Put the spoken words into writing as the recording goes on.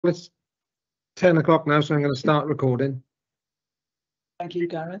It's 10 o'clock now, so I'm going to start recording. Thank you,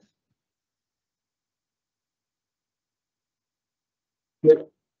 Gareth. Yep.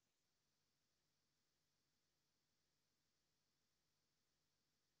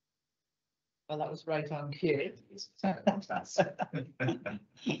 Well, that was right on cue.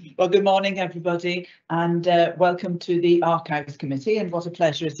 Well, good morning, everybody, and welcome to the Archives Committee. And what a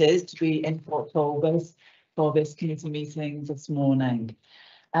pleasure it is to be in Port Talbot for this committee meeting this morning.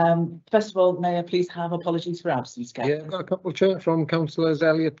 First of all, may I please have apologies for absence, Gareth? Yeah, I've got a couple from Councillors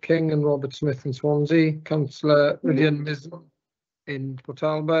Elliot King and Robert Smith in Swansea, Councillor Riddian Mism in Port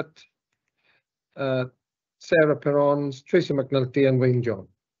Talbot, Sarah Perrons, Tracy McNulty and Wayne John.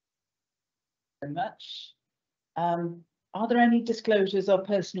 Very much. Are there any disclosures of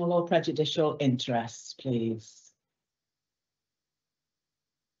personal or prejudicial interests, please?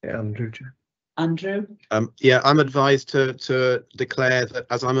 Yeah, Andrew. Andrew? Yeah, I'm advised to declare that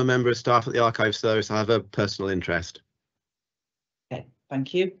as I'm a member of staff at the Archive Service, I have a personal interest. Okay,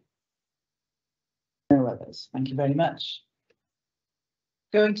 thank you. No others. Thank you very much.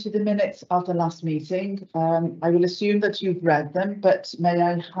 Going to the minutes of the last meeting, I will assume that you've read them, but may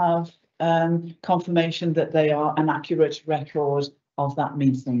I have confirmation that they are an accurate record of that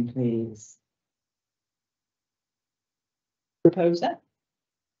meeting, please? Proposer?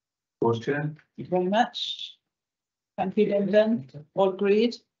 Board Chair. Thank you very much. Thank you, Lyndon. All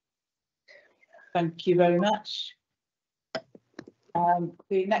agreed? Thank you very much.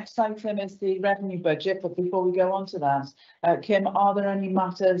 The next item is the revenue budget, but before we go on to that, Kim, are there any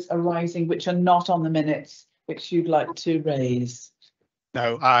matters arising which are not on the minutes which you'd like to raise?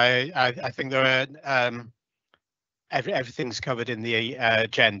 No, I think there are everything's covered in the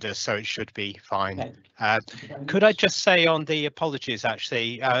agenda, so it should be fine. Okay. Could I just say on the apologies,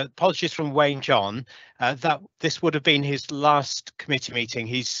 actually, apologies from Wayne John, that this would have been his last committee meeting.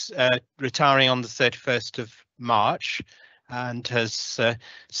 He's retiring on the 31st of March and has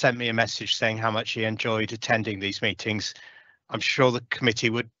sent me a message saying how much he enjoyed attending these meetings. I'm sure the committee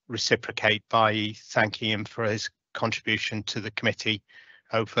would reciprocate by thanking him for his contribution to the committee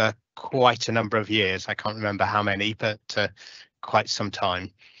over quite a number of years. I can't remember how many, but quite some time.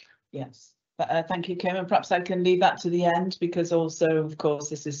 Yes, thank you, Kim, and perhaps I can leave that to the end because also, of course,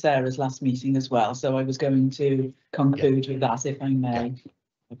 this is Sarah's last meeting as well, so I was going to conclude with that, if I may. Yeah.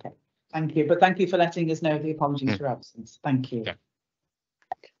 Okay, thank you, but thank you for letting us know the apologies for absence. Thank you. Yeah.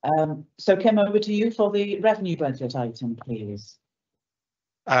 So Kim, over to you for the revenue budget item, please.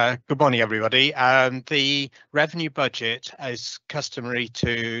 Good morning, everybody. The revenue budget is customary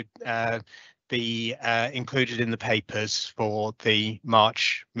to be included in the papers for the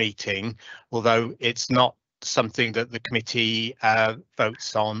March meeting, although it's not something that the committee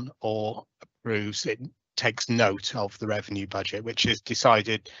votes on or approves. It takes note of the revenue budget, which is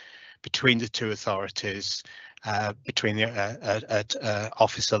decided between the two authorities, between the at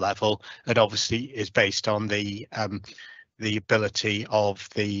officer level, and obviously is based on the ability of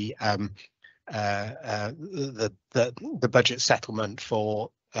the budget settlement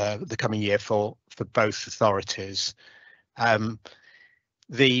for the coming year for both authorities.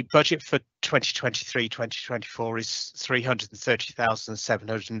 The budget for 2023-2024 is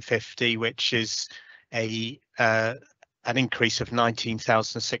 330,750, which is an increase of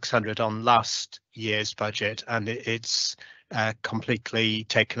 19,600 on last year's budget, and it's completely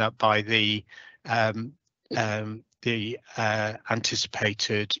taken up by the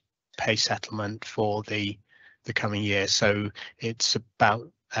anticipated pay settlement for the coming year. So it's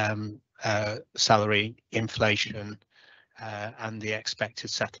about salary inflation and the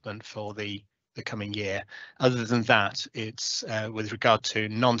expected settlement for the coming year. Other than that, it's with regard to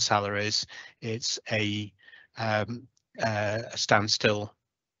non-salaries, it's a standstill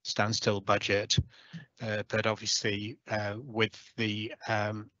budget, but obviously with the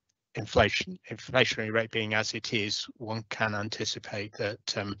inflationary rate being as it is, one can anticipate that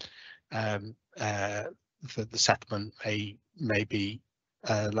the settlement may be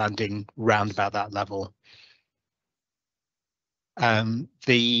landing round about that level.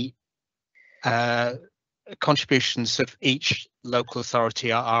 The contributions of each local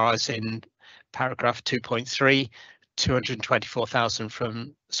authority are as in paragraph 2.3, 224,000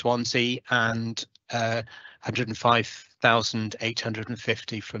 from Swansea and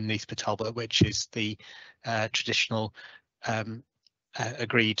 105,850 from Neath Talbot, which is the traditional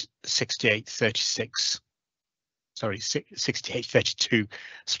agreed 68-32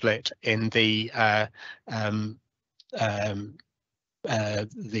 split in the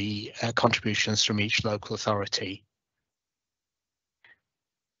contributions from each local authority.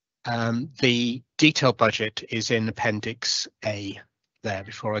 The detailed budget is in Appendix A there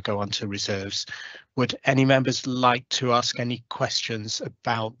before I go on to reserves. Would any members like to ask any questions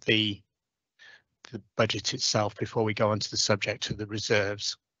about the budget itself before we go on to the subject of the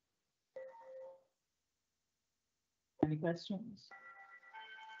reserves? Any questions?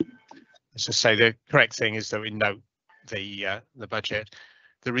 As I say, the correct thing is that we note the budget.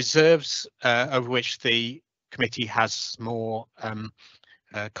 The reserves over which the committee has more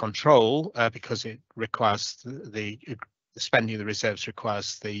control because it requires the spending of the reserves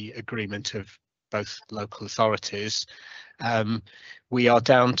requires the agreement of both local authorities. We are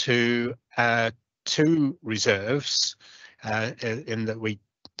down to 2 reserves in that we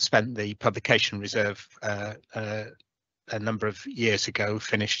spent the publication reserve a number of years ago,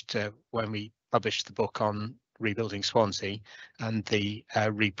 finished when we published the book on rebuilding Swansea and the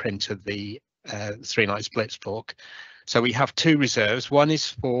reprint of the 3 Nights Blitz book. So we have 2 reserves. One is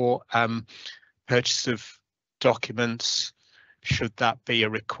for purchase of documents, should that be a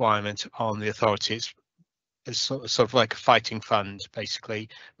requirement on the authorities. It's sort of like a fighting fund, basically,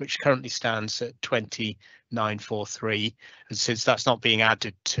 which currently stands at 2943. And since that's not being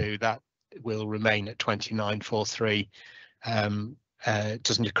added to, that will remain at 2943. It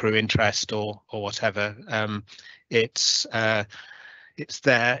doesn't accrue interest or whatever. It's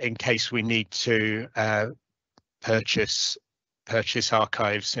there in case we need to purchase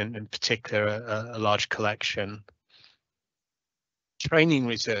archives, in particular a large collection. Training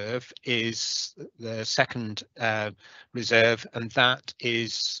reserve is the second reserve, and that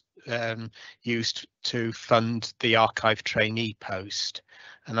is used to fund the archive trainee post.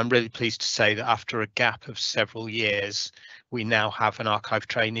 And I'm really pleased to say that after a gap of several years, we now have an archive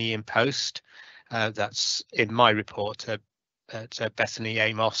trainee in post. That's in my report at Bethany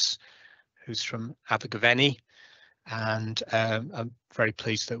Amos, who's from Abergavenny. And I'm very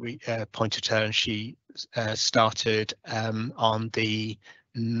pleased that we appointed her, and she started on the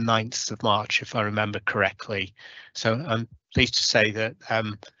 9th of March, if I remember correctly. So I'm pleased to say that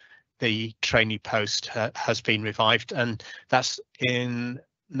the trainee post has been revived, and that's in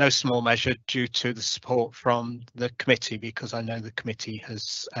no small measure due to the support from the committee, because I know the committee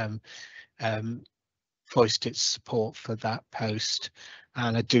has voiced its support for that post,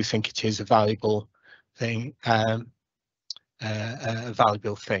 and I do think it is a valuable thing. A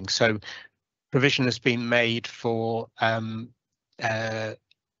valuable thing. So provision has been made for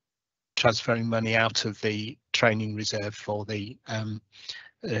transferring money out of the training reserve for the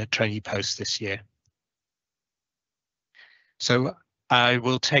trainee post this year. So I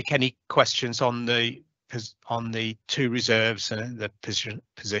will take any questions on the 2 reserves and the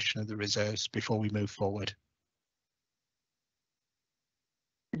position of the reserves before we move forward.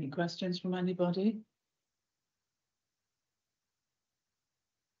 Any questions from anybody?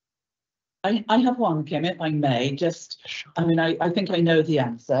 I have one, Kim, if I may. Just, I mean, I think I know the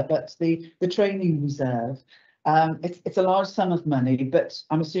answer, but the training reserve, it's a large sum of money, but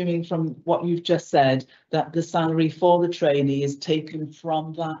I'm assuming from what you've just said that the salary for the trainee is taken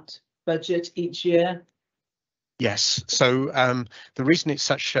from that budget each year. Yes, so the reason it's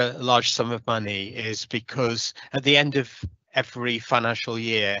such a large sum of money is because at the end of every financial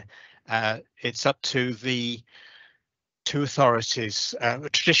year, it's up to the 2 authorities.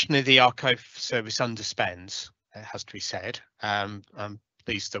 Traditionally, the archive service underspends, it has to be said. I'm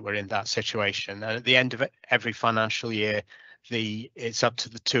pleased that we're in that situation. And at the end of every financial year, it's up to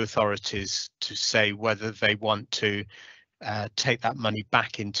the 2 authorities to say whether they want to take that money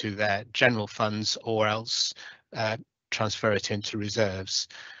back into their general funds or else transfer it into reserves.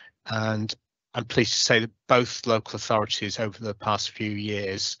 And I'm pleased to say that both local authorities over the past few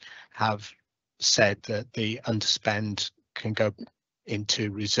years have said that the underspend can go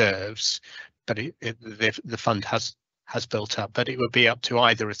into reserves, but the fund has built up. But it would be up to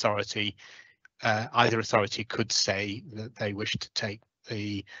either authority. Either authority could say that they wish to take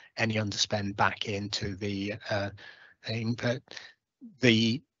any underspend back into the thing, but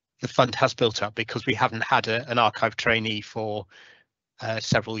the fund has built up because we haven't had an archive trainee for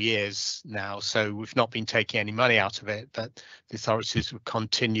several years now, so we've not been taking any money out of it, but the authorities have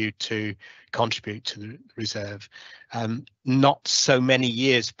continued to contribute to the reserve. Not so many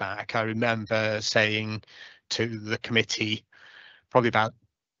years back, I remember saying to the committee, probably about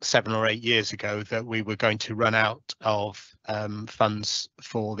 7 or 8 years ago, that we were going to run out of funds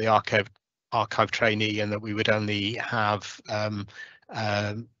for the archive trainee, and that we would only have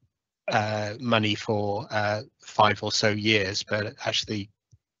money for 5 or so years, but actually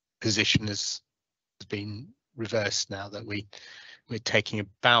position has been reversed now, that we're taking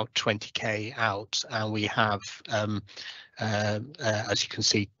about 20k out, and we have as you can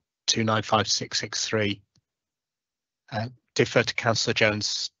see 295663 defer to Councillor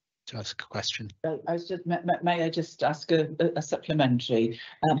Jones to ask a question. I was just, may I just ask a supplementary?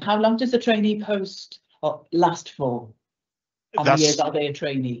 How long does a trainee post last for? How many years are they a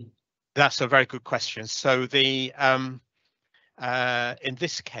trainee? That's a very good question. So the in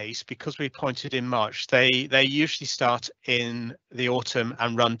this case, because we appointed in March, they usually start in the autumn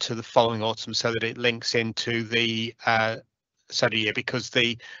and run to the following autumn, so that it links into the study year. Because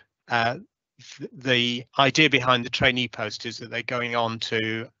the idea behind the trainee post is that they're going on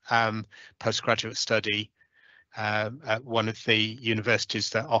to postgraduate study at one of the universities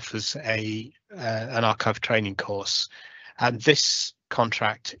that offers an archive training course, and this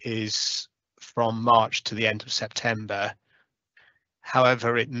contract is from March to the end of September.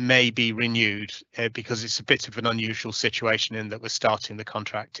 However, it may be renewed because it's a bit of an unusual situation in that we're starting the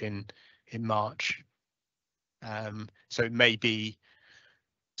contract in March. So it may be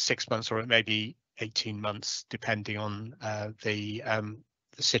 6 months or it may be 18 months, depending on the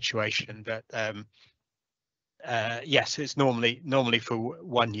situation. But yes, it's normally for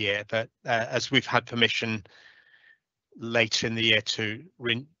 1 year, but as we've had permission later in the year to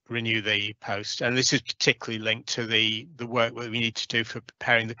renew the post, and this is particularly linked to the work that we need to do for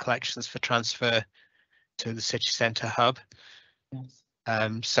preparing the collections for transfer to the city centre hub. Yes.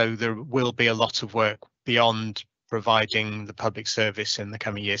 So there will be a lot of work beyond providing the public service in the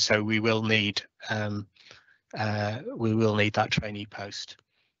coming year. So we will need that trainee post.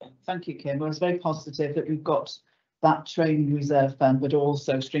 Thank you, Kim. Well, it's very positive that we've got that training reserve fund, but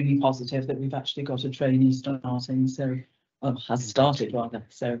also extremely positive that we've actually got a trainee starting. So has started rather.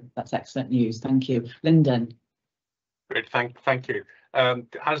 So that's excellent news. Thank you, Lyndon. Great, thank you.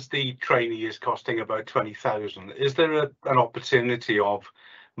 As the trainee is costing about 20,000, is there an opportunity of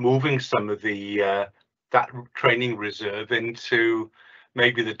moving some of the that training reserve into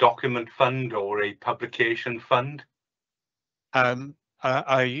maybe the document fund or a publication fund?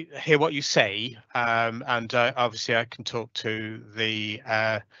 I hear what you say, and obviously I can talk to the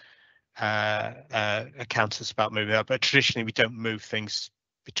accountants about moving that, but traditionally we don't move things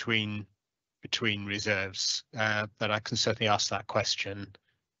between reserves, but I can certainly ask that question.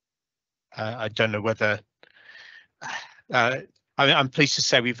 I don't know whether I'm pleased to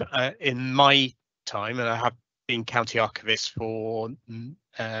say we've in my time, and I have been county archivist for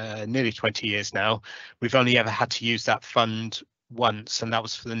nearly 20 years now, we've only ever had to use that fund once, and that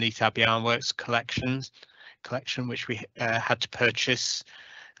was for the Neath Abbey Ironworks collection, which we had to purchase.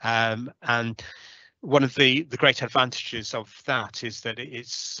 And one of the great advantages of that is that it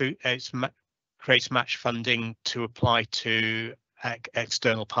creates match funding to apply to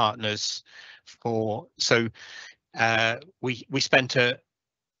external partners for. So we spent a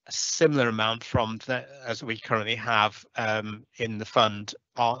similar amount as we currently have in the fund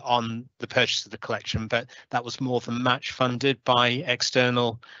on the purchase of the collection, but that was more than match funded by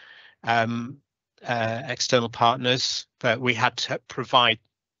external partners. But we had to provide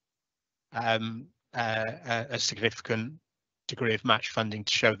a significant degree of match funding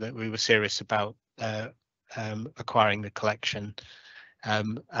to show that we were serious about acquiring the collection,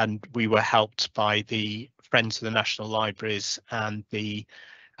 and we were helped by the Friends of the National Libraries and the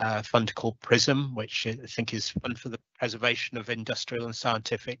fund called PRISM, which I think is Fund for the Preservation of Industrial and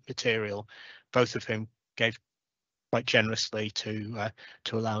Scientific Material, both of whom gave quite generously to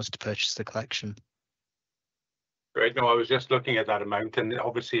allow us to purchase the collection. Great. No, I was just looking at that amount, and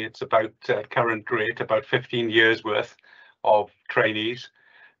obviously it's about current rate, about 15 years worth of trainees.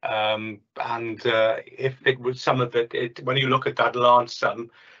 And if it was some of it, when you look at that large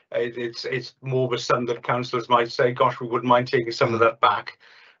sum, it's more of a sum that councillors might say, gosh, we wouldn't mind taking some of that back.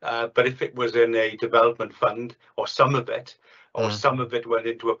 But if it was in a development fund, or some of it, or some of it went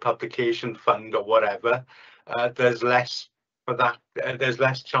into a publication fund or whatever, there's less for that. There's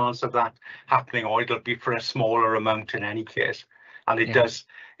less chance of that happening, or it'll be for a smaller amount in any case. And it does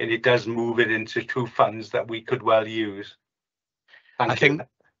move it into two funds that we could well use. Thank you.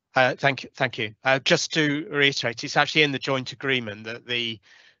 Just to reiterate, it's actually in the joint agreement that the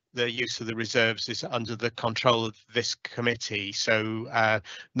use of the reserves is under the control of this committee. So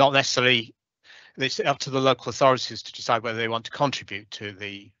not necessarily, it's up to the local authorities to decide whether they want to contribute to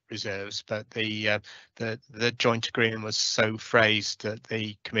the reserves, but the joint agreement was so phrased that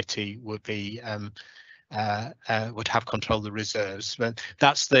the committee would be would have control of the reserves. But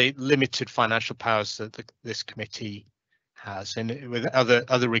that's the limited financial powers that this committee has. And with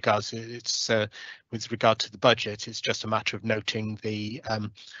other regards, it's with regard to the budget, it's just a matter of noting the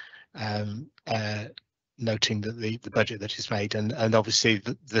noting that the budget that is made, and obviously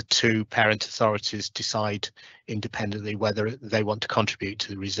the two parent authorities decide independently whether they want to contribute to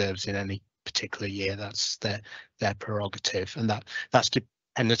the reserves in particular year. That's their prerogative, and that's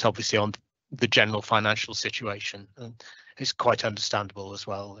dependent obviously on the general financial situation. And it's quite understandable as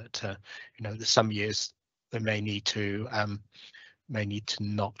well that you know, there's some years they may need to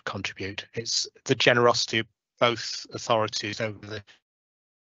not contribute. It's the generosity of both authorities over the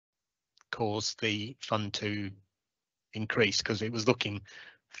cause the fund to increase, because it was looking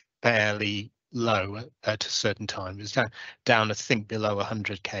fairly low at a certain time. It was down I think below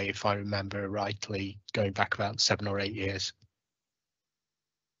 100k if I remember rightly, going back about 7 or 8 years.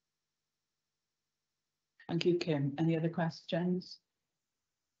 Thank you, Kim. Any other questions?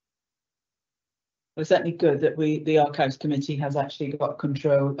 Well, it's certainly good that the Archives Committee has actually got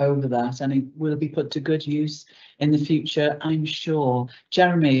control over that, and it will be put to good use in the future, I'm sure.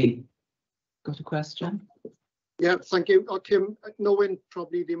 Jeremy, got a question? Yeah, thank you. Kim, knowing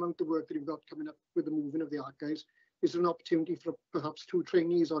probably the amount of work that you've got coming up with the moving of the archives, is there an opportunity for perhaps 2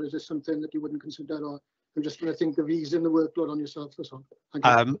 trainees, or is this something that you wouldn't consider? Or I'm just trying to think of easing the workload on yourself or so.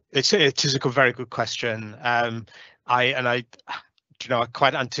 It is a very good question. I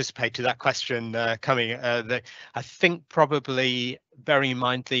quite anticipated that question coming. I think probably bearing in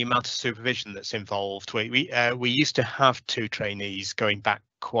mind the amount of supervision that's involved. We used to have 2 trainees going back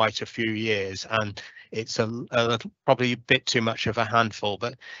quite a few years, and it's probably a bit too much of a handful.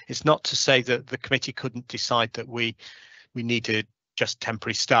 But it's not to say that the committee couldn't decide that we needed just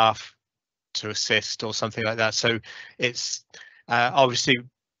temporary staff to assist or something like that. So it's obviously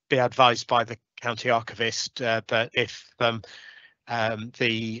be advised by the county archivist, but if it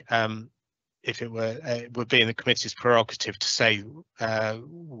would be in the committee's prerogative to say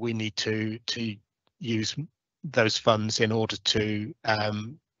we need to use those funds in order to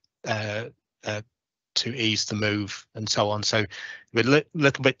ease the move and so on. So we're a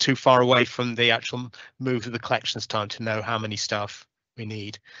little bit too far away from the actual move of the collections time to know how many staff we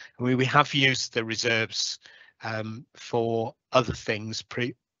need. We have used the reserves for other things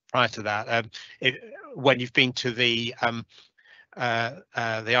prior to that. When you've been to the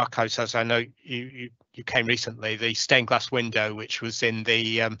archives, as I know you came recently, the stained glass window, which was in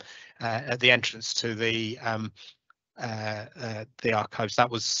the at the entrance to the archives, that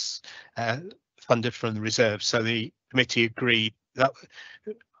was funded from the reserve. So the committee agreed that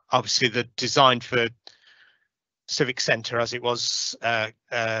obviously the design for Civic Centre, as it was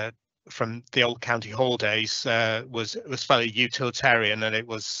from the old county hall days, was fairly utilitarian, and it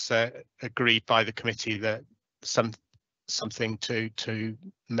was agreed by the committee that something to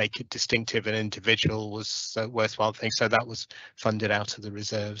make it distinctive and individual was a worthwhile thing. So that was funded out of the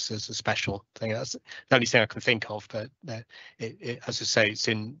reserves as a special thing. That's the only thing I can think of, but as I say, it's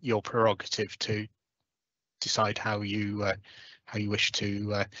in your prerogative to decide how you wish to,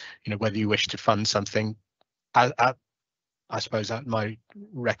 you know, whether you wish to fund something. I suppose that's my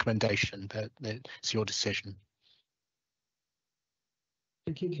recommendation, but it's your decision.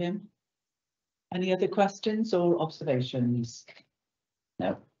 Thank you, Kim. Any other questions or observations?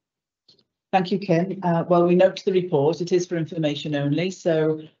 No. Thank you, Kim. Well, we note the report. It is for information only,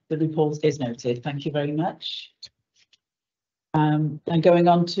 so the report is noted. Thank you very much. And going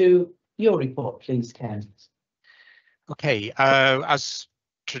on to your report, please, Kim. Okay, as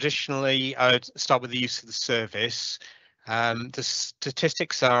traditionally, I'd start with the use of the service. The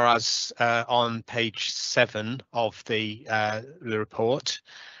statistics are as on page 7 of the report.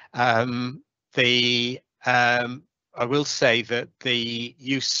 I will say that the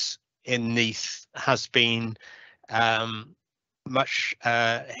use in Neath has been much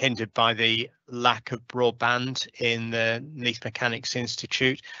hindered by the lack of broadband in the Neath Mechanics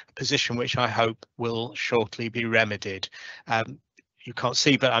Institute, a position which I hope will shortly be remedied. You can't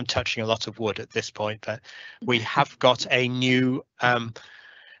see, but I'm touching a lot of wood at this point, but we have got a new hub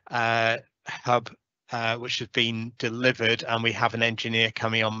which has been delivered, and we have an engineer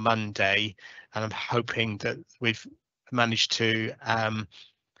coming on Monday, and I'm hoping that we've managed to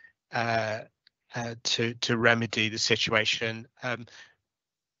remedy the situation.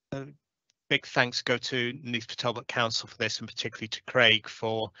 Big thanks go to Neath Talbot Council for this, and particularly to Craig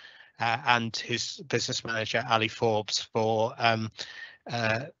for and his business manager Ali Forbes for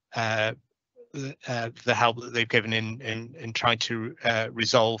the help that they've given in trying to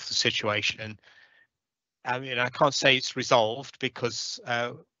resolve the situation. I mean, I can't say it's resolved because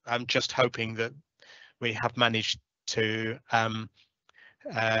I'm just hoping that we have managed to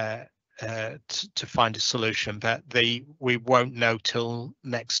find a solution, but we won't know till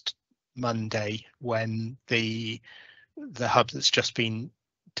next Monday when the hub that's just been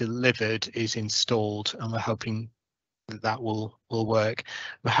delivered is installed, and we're hoping that will work.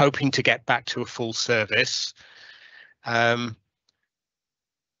 We're hoping to get back to a full service.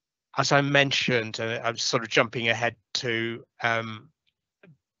 as I mentioned, I'm sort of jumping ahead to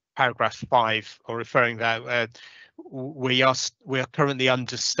paragraph 5, or referring that we are currently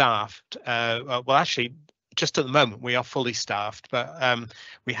understaffed. Well, actually, just at the moment we are fully staffed, but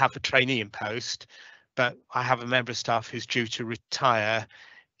we have a trainee in post. But I have a member of staff who's due to retire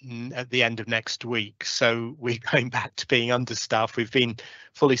at the end of next week, so we're going back to being understaffed. We've been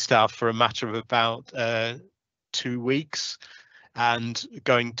fully staffed for a matter of about 2 weeks, and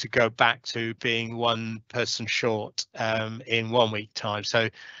going to go back to being one person short in 1 week time. So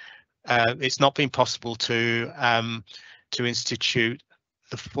it's not been possible to institute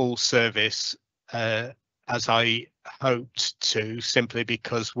the full service as I hoped to, simply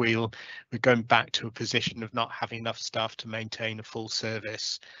because we're going back to a position of not having enough staff to maintain a full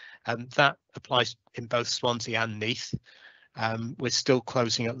service, and that applies in both Swansea and Neath. We're still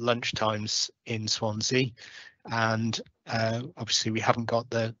closing at lunchtimes in Swansea, and obviously we haven't got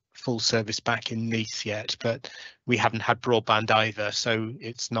the full service back in Neath yet, but we haven't had broadband either, so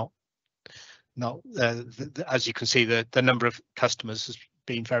it's not as you can see, the number of customers has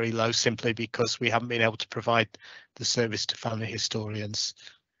been very low, simply because we haven't been able to provide the service to family historians.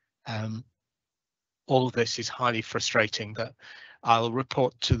 All of this is highly frustrating, but I'll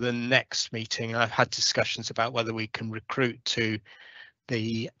report to the next meeting. I've had discussions about whether we can recruit to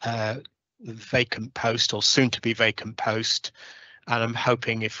the vacant post, or soon to be vacant post, and I'm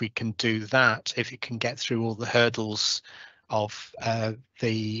hoping if we can do that, if it can get through all the hurdles of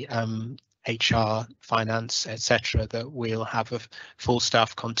the HR, finance, etc., that we'll have a full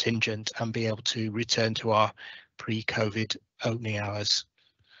staff contingent and be able to return to our pre-COVID opening hours.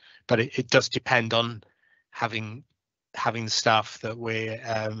 But it does depend on having the staff that we're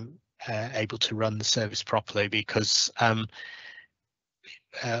able to run the service properly, because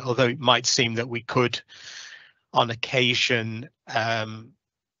although it might seem that we could on occasion go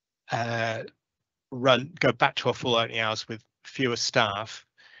back to our full opening hours with fewer staff,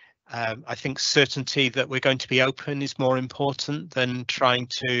 I think certainty that we're going to be open is more important than trying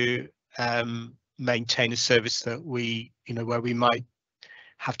to maintain a service that where we might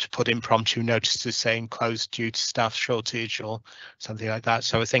have to put impromptu notices saying closed due to staff shortage or something like that.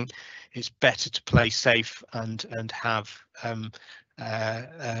 So I think it's better to play safe and have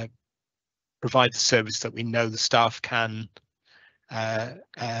provide the service that we know the staff can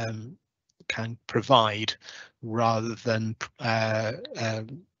provide, rather than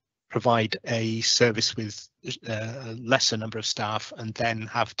provide a service with a lesser number of staff and then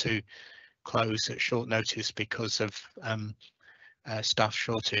have to close at short notice because of staff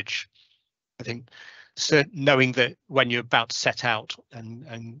shortage. I think knowing that when you're about to set out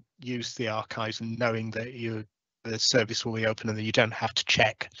and use the archives, and knowing that the service will be open and that you don't have to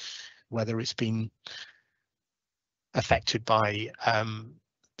check whether it's been affected by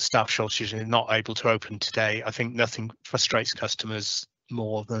staff shortage and not able to open today, I think nothing frustrates customers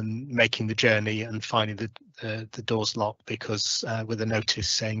more than making the journey and finding the doors locked because with a notice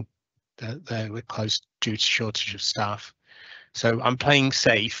saying that they were closed due to shortage of staff. So I'm playing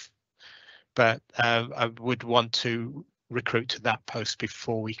safe, but I would want to recruit to that post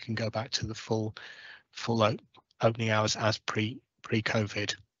before we can go back to the full opening hours as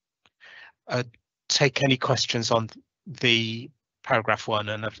pre-COVID. Take any questions on the paragraph 1,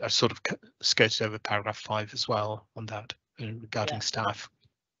 and I've sort of skirted over paragraph 5 as well on that regarding staff.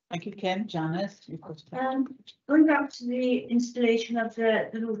 Thank you, Kim. Janice, you've got going back to the installation of the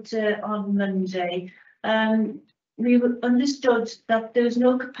router on Monday, we understood that there was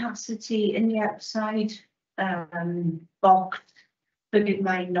no capacity in the outside box, forgive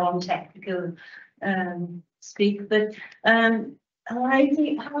my non-technical speak, but how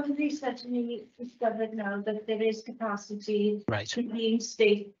have they certainly discovered now that there is capacity to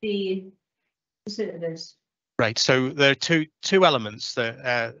reinstate the service? Right, so there are two elements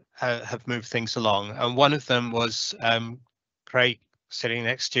that have moved things along, and one of them was Craig, sitting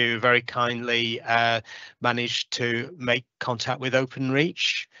next to you, very kindly managed to make contact with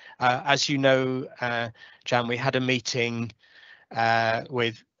Openreach. As you know, Jan, we had a meeting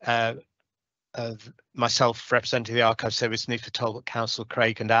with myself representing the Archive Service, Neath Talbot Council,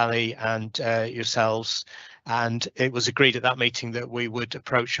 Craig and Ali, and yourselves, and it was agreed at that meeting that we would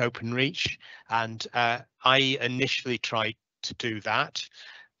approach Openreach, and I initially tried to do that,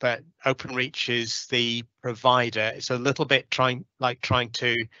 but Openreach is the provider. It's a little bit trying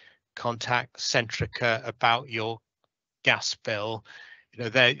to contact Centrica about your gas bill. You know,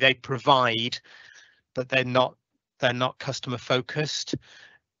 they provide, but they're not customer focused,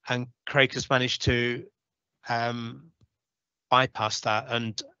 and Craig has managed to bypass that,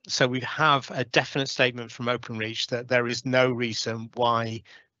 and so we have a definite statement from Openreach that there is no reason why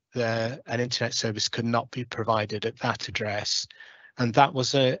an internet service could not be provided at that address. And that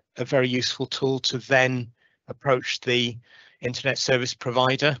was a very useful tool to then approach the internet service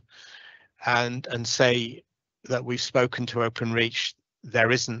provider and say that we've spoken to Openreach.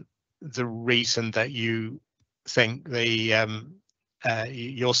 There isn't the reason that you think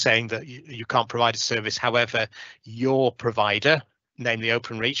you're saying that you can't provide a service. However, your provider, namely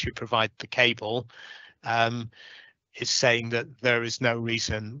Openreach, who provide the cable, is saying that there is no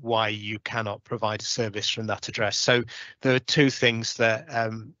reason why you cannot provide a service from that address. So there are two things that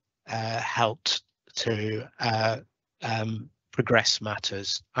helped to progress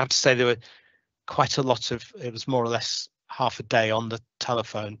matters. I have to say there were quite a lot of, it was more or less half a day on the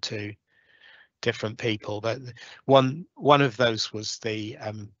telephone to different people, but one of those was that,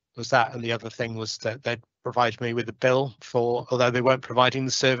 and the other thing was that they'd provide me with a bill for, although they weren't providing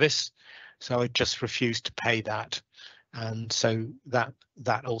the service, so I just refused to pay that. And so that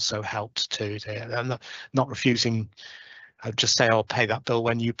also helped too. I'm not refusing. I'd just say I'll pay that bill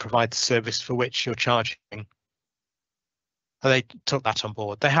when you provide the service for which you're charging. And they took that on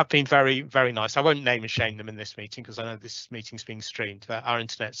board. They have been very, very nice. I won't name and shame them in this meeting because I know this meeting's being streamed. But our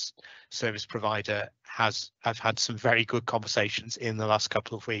internet service provider I've had some very good conversations in the last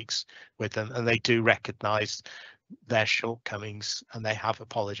couple of weeks with them, and they do recognise their shortcomings and they have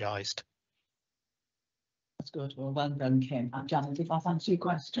apologised. That's good. Well done, Kim. And Janet, if I've answered your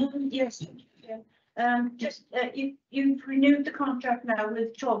question. Yes. Yeah. Just you've renewed the contract now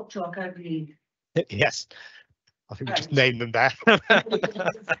with Talk, I believe. Yes. I think we just named them there.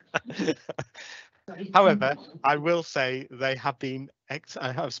 However, I will say they have been.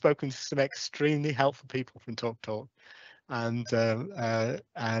 I have spoken to some extremely helpful people from Talk, and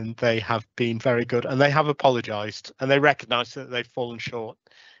they have been very good. And they have apologised, and they recognise that they've fallen short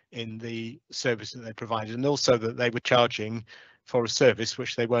in the service that they provided, and also that they were charging for a service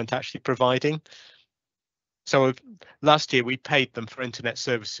which they weren't actually providing. So last year we paid them for internet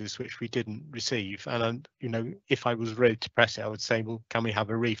services which we didn't receive, and you know, if I was ready to press it, I would say, well, can we have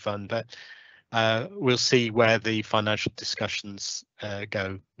a refund? But we'll see where the financial discussions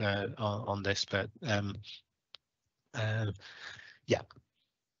go on this. But yeah.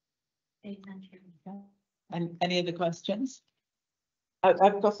 And any other questions?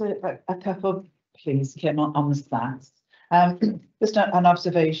 I've got a couple, please, Kim, on the stats. Just an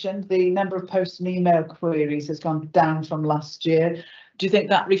observation, the number of post and email queries has gone down from last year. Do you think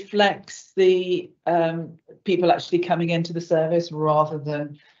that reflects the people actually coming into the service rather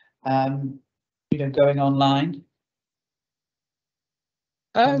than going online?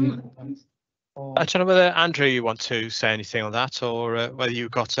 I don't know whether Andrew, you want to say anything on that, or whether you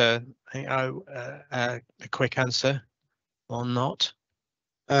got a quick answer or not.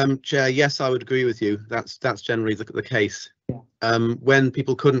 Chair, yes, I would agree with you. That's generally the case. Yeah. When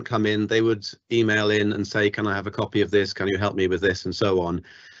people couldn't come in, they would email in and say, can I have a copy of this? Can you help me with this? And so on.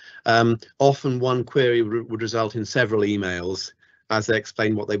 Often one query would result in several emails as they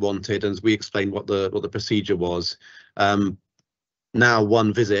explained what they wanted and as we explained what the procedure was. Now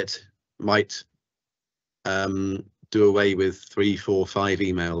one visit might do away with 3, 4, 5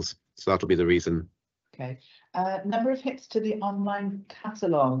 emails. So that'll be the reason. Okay. Number of hits to the online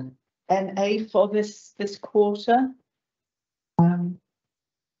catalogue, NA for this quarter,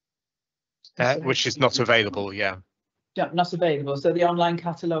 which is not available. Yeah, not available. So the online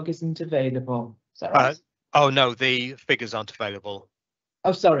catalogue isn't available. Is that right? Oh no, the figures aren't available.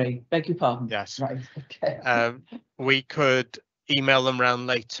 Oh, sorry, beg your pardon. Yes. Right. Okay. We could email them round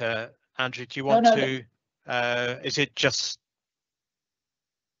later. Andrew, do you want to? Is it just?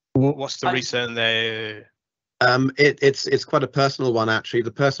 What's the reason they? It's quite a personal one, actually.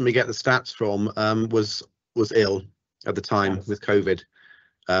 The person we get the stats from was ill at the time with COVID,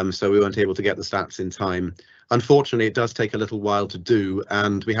 so we weren't able to get the stats in time. Unfortunately, it does take a little while to do,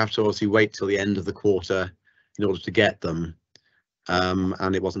 and we have to obviously wait till the end of the quarter in order to get them,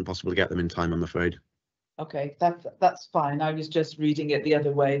 and it wasn't possible to get them in time, I'm afraid. Okay, that's fine. I was just reading it the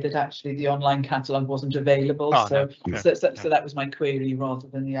other way, that actually the online catalogue wasn't available. Oh, so no. That was my query rather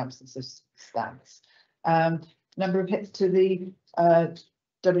than the absence of stats. Number of hits to the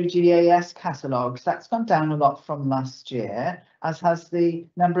WGAS catalogues, that's gone down a lot from last year, as has the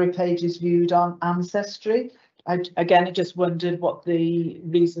number of pages viewed on Ancestry. I just wondered what the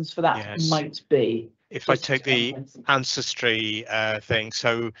reasons for that might be. If I take the Ancestry thing,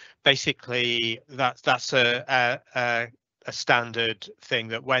 so basically that's a standard thing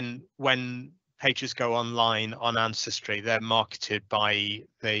that when pages go online on Ancestry, they're marketed by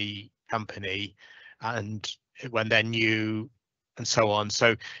the company, and when they're new and so on.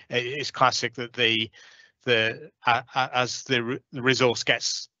 So it's classic that as the resource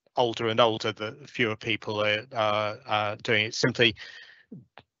gets older and older, the fewer people are doing it, simply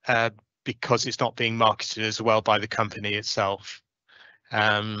because it's not being marketed as well by the company itself.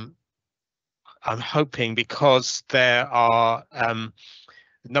 I'm hoping, because there are a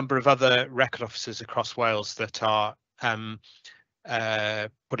number of other record officers across Wales that are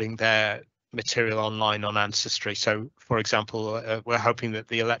putting their material online on Ancestry. So, for example, we're hoping that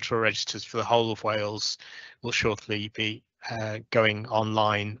the electoral registers for the whole of Wales will shortly be going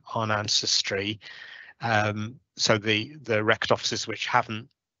online on Ancestry. So the record officers which haven't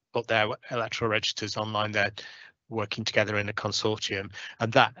put their electoral registers online, they're working together in a consortium,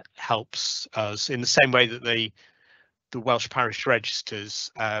 and that helps us in the same way that the Welsh parish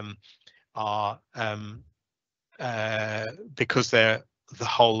registers are, because they're the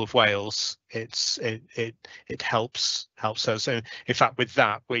whole of Wales, it helps us. And in fact, with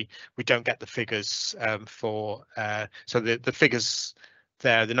that, we don't get the figures for so the figures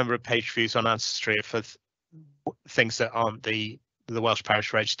there, the number of page views on Ancestry are for things that aren't the Welsh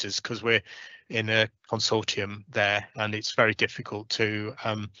parish registers, because we're in a consortium there, and it's very difficult to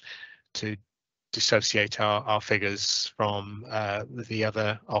dissociate our figures from the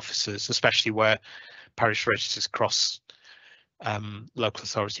other officers, especially where parish registers cross local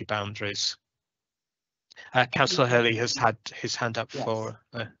authority boundaries. Councillor Hurley has had his hand up for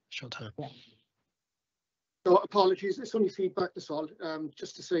a short time. Yeah. So apologies, it's only feedback, that's all.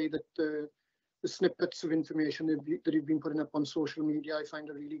 Just to say that the snippets of information that you've been putting up on social media, I find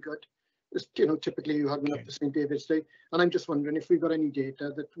are really good. It's, you know, typically you had one up to St David's Day, and I'm just wondering if we've got any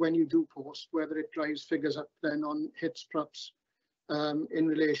data that when you do post, whether it drives figures up then on hits perhaps in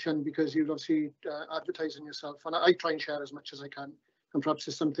relation, because you're obviously advertising yourself, and I try and share as much as I can, and perhaps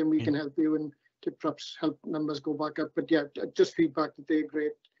it's something we can help you and to perhaps help numbers go back up. But yeah, just feedback that they're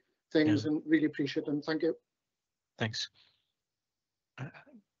great things and really appreciate them. Thank you. Thanks.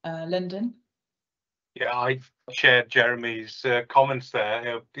 Lyndon? Yeah, I shared Jeremy's comments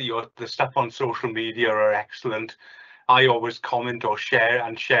there. The stuff on social media are excellent. I always comment or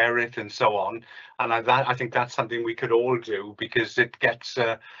share it and so on. And I think that's something we could all do, because it gets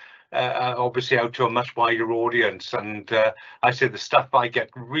obviously out to a much wider audience. And I say the stuff, I get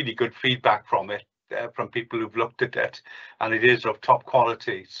really good feedback from it, from people who've looked at it, and it is of top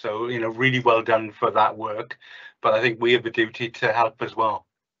quality. So, you know, really well done for that work. But I think we have a duty to help as well.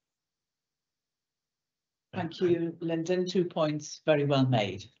 Thank you, Lyndon. 2 points very well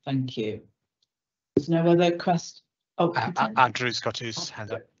made. Thank you. There's no other question. Oh, Andrew's got his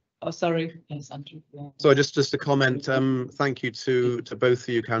hand up. Oh, sorry. Yes, Andrew. Yeah. So just a comment. Thank you to both of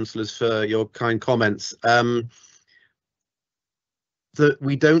you councillors for your kind comments. That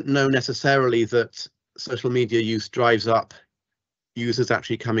we don't know necessarily that social media use drives up users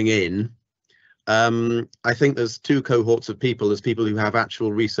actually coming in. I think there's two cohorts of people. There's people who have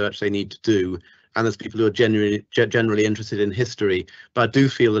actual research they need to do, and there's people who are generally interested in history. But I do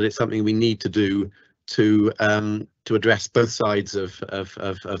feel that it's something we need to do to address both sides of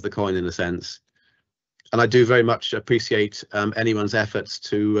the coin, in a sense. And I do very much appreciate anyone's efforts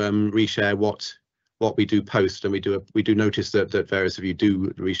to reshare what we do post, and we do notice that various of you do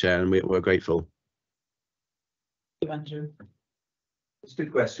reshare, and we're grateful. Thank you, Andrew. Just a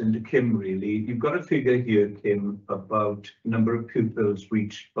question to Kim, really. You've got a figure here, Kim, about number of pupils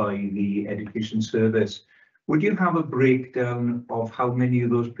reached by the education service. Would you have a breakdown of how many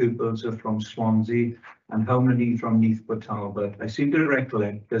of those pupils are from Swansea and how many from Neath Port Talbot? I seem to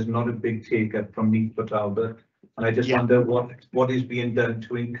recollect there's not a big take-up from Neath Port Talbot, and I just wonder what is being done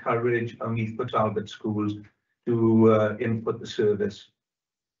to encourage our Neath Port Talbot schools to input the service.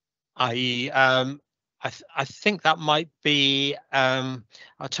 I think that might be. I'll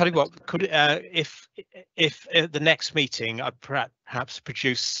tell you what. Could if at the next meeting I perhaps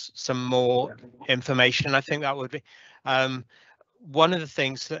produce some more information. I think that would be one of the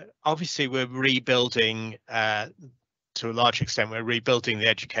things that obviously we're rebuilding to a large extent. We're rebuilding the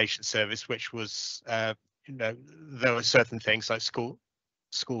education service, which was you know, there were certain things like school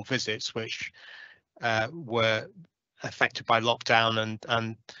visits which were affected by lockdown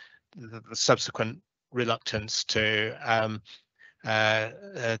and the subsequent reluctance to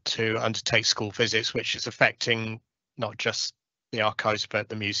undertake school visits, which is affecting not just the archives but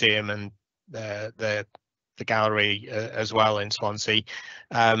the museum and the gallery as well in Swansea.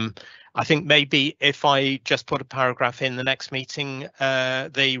 I think maybe if I just put a paragraph in the next meeting, my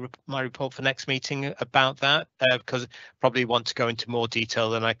report for next meeting about that, because I probably want to go into more detail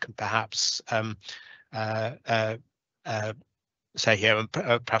than I can perhaps say here, and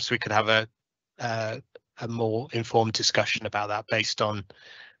perhaps we could have a more informed discussion about that based on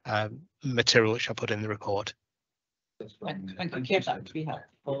material which I put in the report. Thank you, Kim, that would be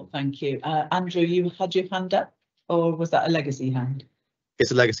helpful, thank you. Andrew, you had your hand up, or was that a legacy hand?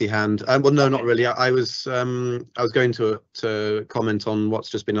 It's a legacy hand. Well, no, not Okay. really. I was going to comment on what's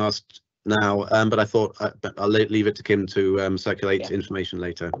just been asked now, but I thought I'll leave it to Kim to circulate Yeah. information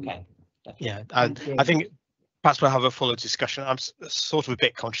later. Okay. Yeah, Thank you. I think perhaps we'll have a fuller discussion. I'm sort of a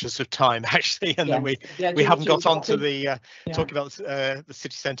bit conscious of time actually, and that we haven't got on to the talking about the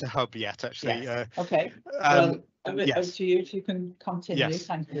city centre hub yet. Actually, yes. Okay. Well, over yes. to you if you can continue. Yes.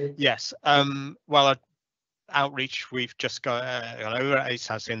 Thank you. Yes. Well, outreach we've just got over. It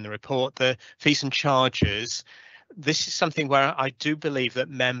has in the report the fees and charges. This is something where I do believe that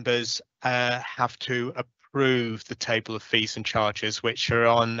members have to approve the table of fees and charges, which are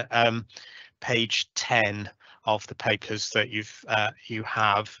on page 10 of the papers that you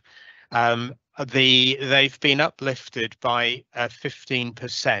have. They've been uplifted by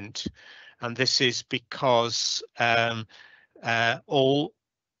 15%, and this is because all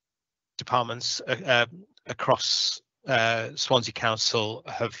departments across Swansea Council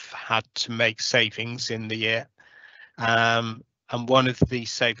have had to make savings in the year, and one of the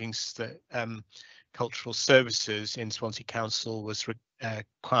savings that cultural services in Swansea Council was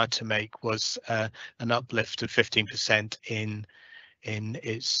required to make was an uplift of 15% in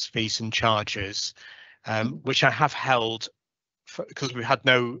its fees and charges, which I have held because we had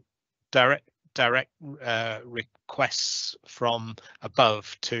no direct requests from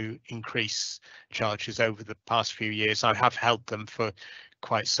above to increase charges over the past few years. I have held them for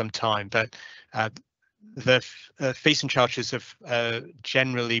quite some time, but the fees and charges have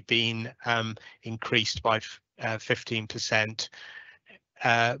generally been increased by 15%,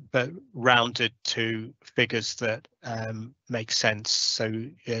 but rounded to figures that make sense. So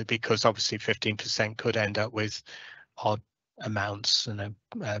because obviously 15% could end up with odd amounts,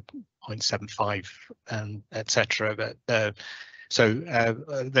 0.75 and etc. But so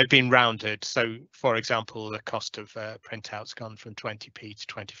they've been rounded. So, for example, the cost of printouts gone from 20p to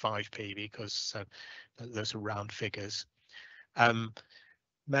 25p because those are round figures.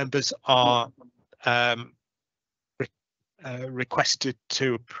 Members are requested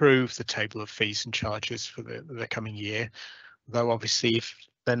to approve the table of fees and charges for the coming year, though obviously if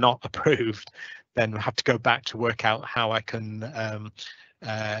they're not approved, then we'll have to go back to work out how I can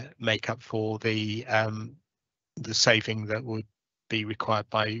make up for the saving that would be required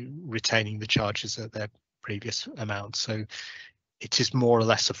by retaining the charges at their previous amount. So it is more or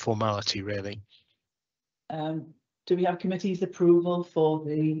less a formality, really. Do we have committee's approval for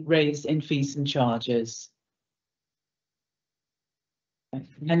the raise in fees and charges?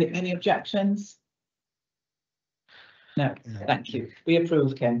 Any objections? No, thank you. We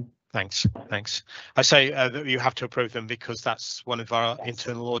approve, Kim. Thanks. I say that you have to approve them because that's one of our Yes.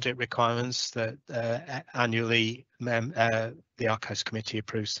 internal audit requirements, that annually the Archives Committee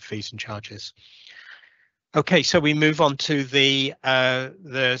approves the fees and charges. Okay, so we move on to the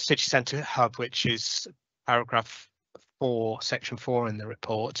City Centre Hub, which is paragraph 4, section 4 in the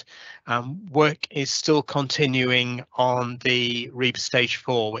report. Work is still continuing on the REBA stage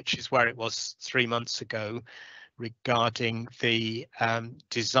 4, which is where it was 3 months ago, regarding the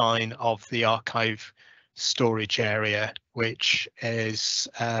design of the archive storage area, which is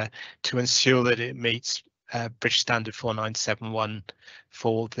to ensure that it meets British Standard 4971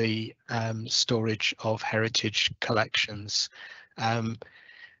 for the storage of heritage collections.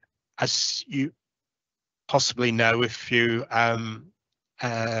 As you possibly know, if you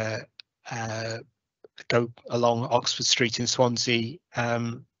go along Oxford Street in Swansea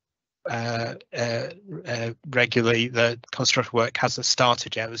regularly, the construction work hasn't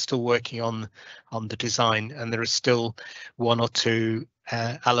started yet. We're still working on the design, and there are still 1 or 2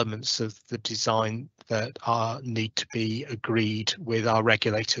 elements of the design that need to be agreed with our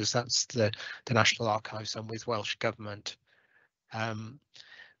regulators. That's the National Archives and with Welsh Government. I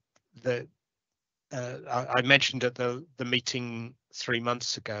mentioned at the meeting 3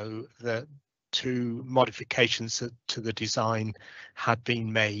 months ago that 2 modifications to the design had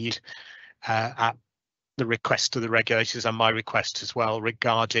been made at the request of the regulators and my request as well,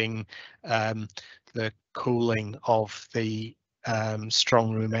 regarding the cooling of the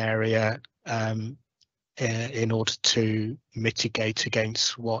strong room area in order to mitigate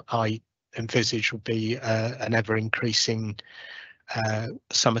against what I envisage would be an ever increasing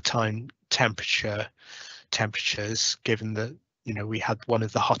summertime temperatures, given that we had one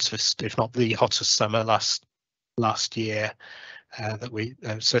of the hottest, if not the hottest summer last year, that we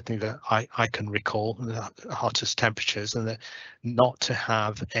certainly that I can recall, the hottest temperatures, and that not to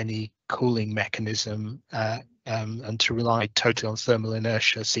have any cooling mechanism and to rely totally on thermal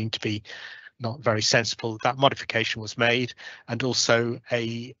inertia seemed to be not very sensible that modification was made, and also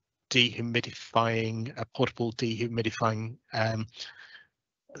a portable dehumidifying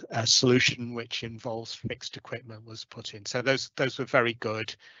solution which involves fixed equipment was put in. So those were very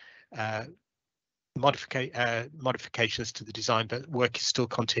good modifications to the design, but work is still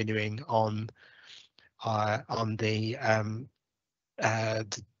continuing on the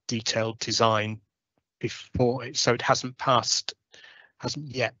detailed design before it, so it hasn't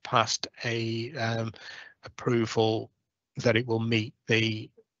yet passed a approval that it will meet the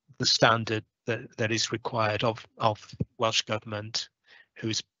standard that is required of Welsh Government, who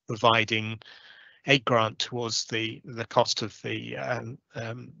is providing a grant towards the cost of the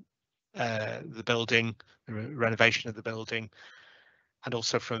building, the renovation of the building, and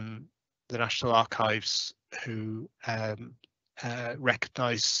also from the National Archives, who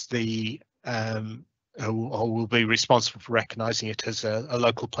recognise who will be responsible for recognising it as a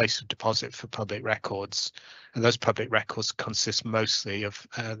local place of deposit for public records. And those public records consist mostly of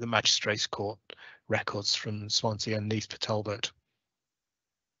the Magistrates' Court records from Swansea and East Talbot.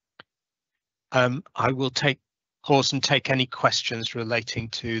 I will pause and take any questions relating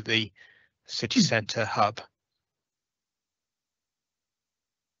to the city centre hub.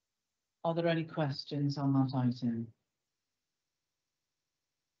 Are there any questions on that item?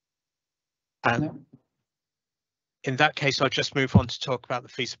 No? In that case, I'll just move on to talk about the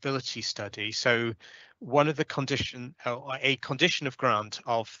feasibility study. So one of the a condition of grant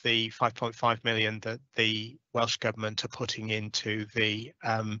of the 5.5 million that the Welsh Government are putting into the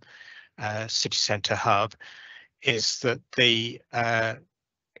city centre hub is that the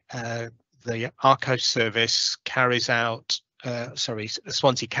Archive Service carries out,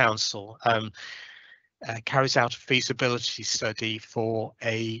 Swansea Council carries out a feasibility study for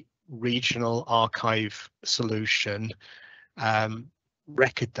a regional archive solution,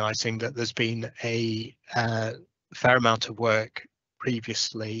 recognising that there's been a fair amount of work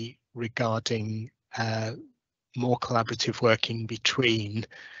previously regarding more collaborative working between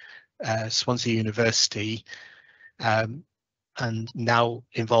Swansea University and now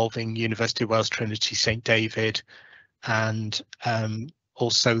involving University of Wales Trinity St David, and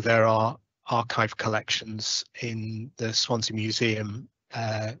also there are archive collections in the Swansea Museum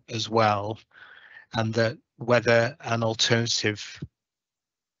as well, and that whether an alternative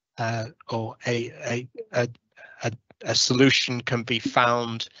or a solution can be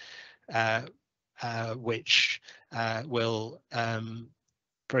found which will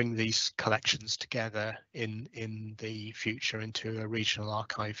bring these collections together in the future into a regional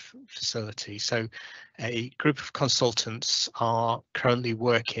archive facility. So a group of consultants are currently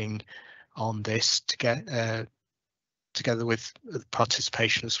working on this together with the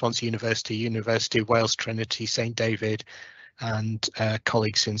participation of Swansea University, University of Wales Trinity St David, and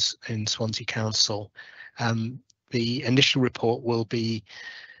colleagues in Swansea Council. The initial report will be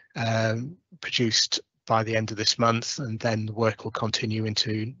produced by the end of this month, and then the work will continue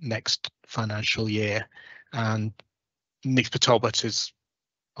into next financial year. And East Talbot is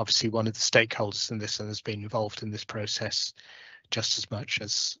obviously one of the stakeholders in this and has been involved in this process just as much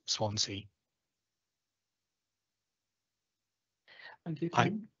as Swansea. Thank you,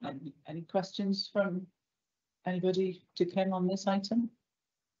 Kim. Any questions from anybody to Kim on this item?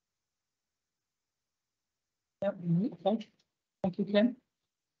 Yep. Okay. Thank you, Kim.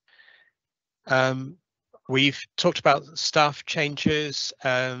 We've talked about staff changes,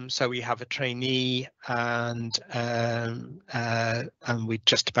 so we have a trainee, and we're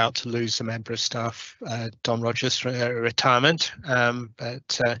just about to lose a member of staff, Don Rogers, for retirement.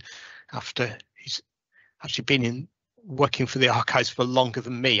 But after he's actually been working for the archives for longer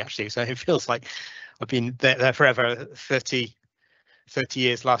than me, actually, so it feels like I've been there forever, 30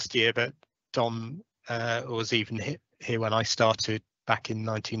 years last year. But Don was even here when I started back in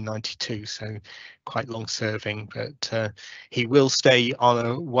 1992, so quite long serving, but he will stay on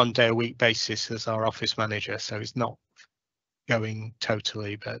a 1 day a week basis as our office manager, so he's not going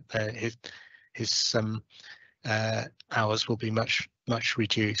totally, but his hours will be much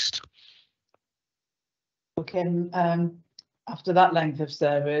reduced. Okay, after that length of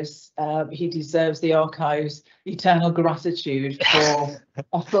service, he deserves the archive's eternal gratitude for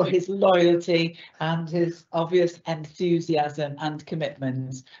his loyalty and his obvious enthusiasm and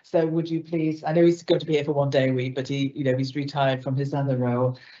commitment. So would you please, I know he's going to be here for 1 day a week, but he's retired from his other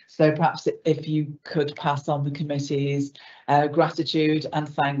role. So perhaps if you could pass on the committee's gratitude and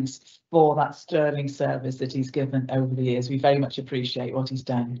thanks for that sterling service that he's given over the years. We very much appreciate what he's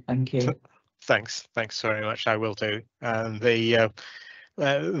done. Thank you. Thanks very much. I will do. The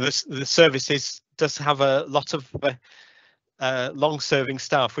services does have a lot of long-serving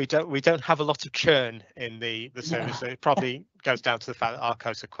staff. We don't have a lot of churn in the service. So it probably goes down to the fact that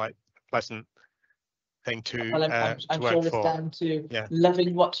archives are quite a pleasant thing to Well, I'm to sure work it's for. down to Yeah.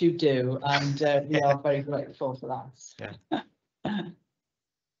 loving what you do, and we are very grateful for that.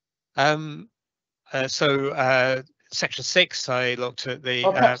 So section 6, I looked at the.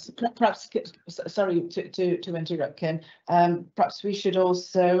 Perhaps, sorry to interrupt, Kim. Perhaps we should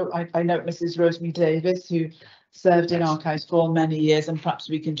also. I know Mrs. Rosemary Davis, who served in archives for many years, and perhaps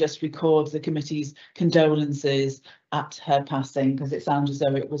we can just record the committee's condolences at her passing, because it sounds as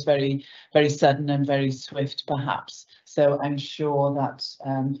though it was very, very sudden and very swift, perhaps. So I'm sure that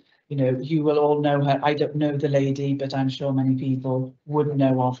you know, you will all know her. I don't know the lady, but I'm sure many people would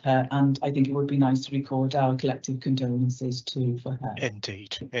know of her, and I think it would be nice to record our collective condolences too for her.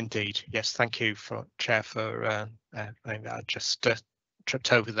 Indeed, indeed. Yes, thank you, Chair, for I think I just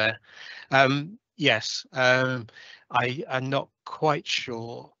tripped over there. Yes, I'm not quite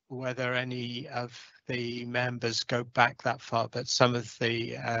sure whether any of the members go back that far, but some of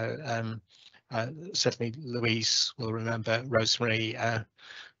the certainly Louise will remember Rosemary,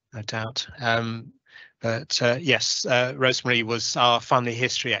 no doubt. But yes, Rosemary was our family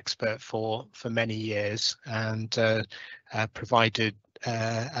history expert for many years, and provided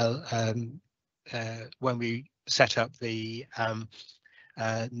when we set up the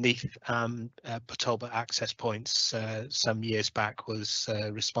Neath Talbot access points some years back, was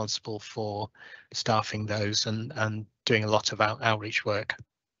responsible for staffing those and doing a lot of outreach work.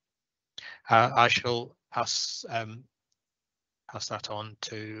 I shall pass that on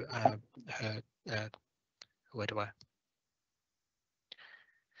to her. Where do I?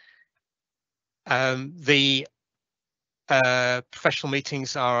 The professional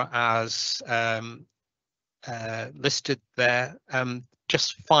meetings are as listed there.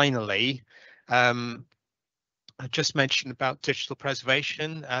 Just finally, I just mentioned about digital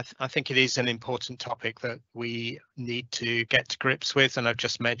preservation. I think it is an important topic that we need to get to grips with, and I've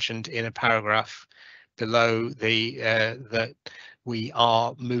just mentioned in a paragraph below the that we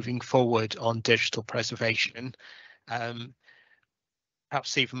are moving forward on digital preservation.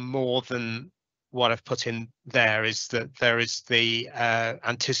 Perhaps even more than what I've put in there is that there is the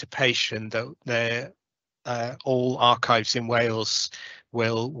anticipation that all archives in Wales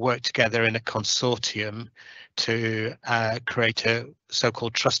will work together in a consortium to create a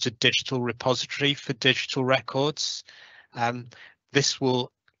so-called trusted digital repository for digital records. This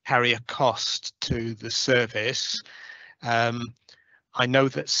will carry a cost to the service. I know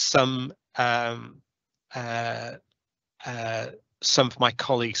that some of my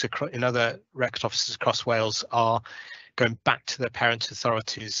colleagues in other record offices across Wales are going back to their parent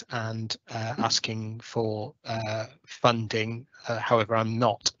authorities and asking for funding. However, I'm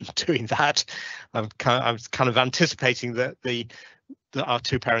not doing that. I'm kind of anticipating that our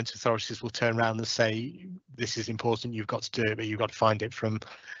two parent authorities will turn around and say, this is important, you've got to do it, but you've got to find it from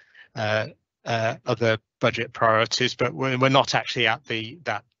other budget priorities. But we're not actually at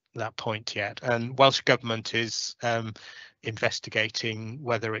that point yet, and Welsh Government is investigating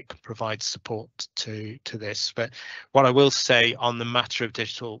whether it can provide support to this. But what I will say on the matter of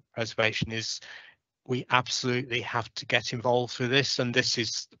digital preservation is we absolutely have to get involved with this, and this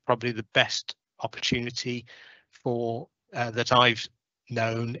is probably the best opportunity for that I've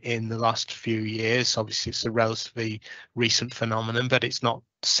known in the last few years. Obviously it's a relatively recent phenomenon, but it's not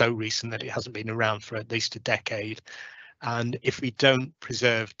so recent that it hasn't been around for at least a decade. And if we don't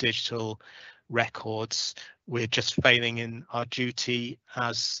preserve digital records, we're just failing in our duty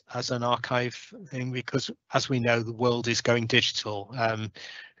as an archive thing, because as we know, the world is going digital. You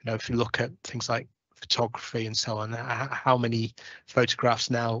know, if you look at things like photography and so on, how many photographs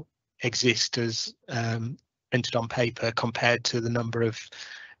now exist as printed on paper compared to the number of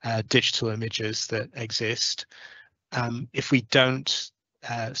digital images that exist. If we don't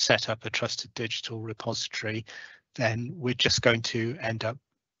set up a trusted digital repository, then we're just going to end up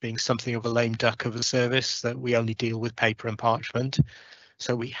being something of a lame duck of a service, that we only deal with paper and parchment.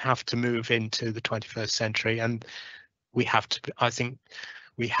 So we have to move into the 21st century, and we have to, I think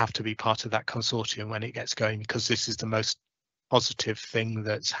we have to be part of that consortium when it gets going, because this is the most positive thing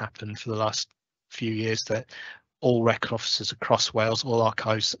that's happened for the last few years, that all record officers across Wales, all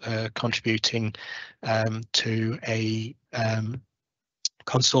archives are contributing to a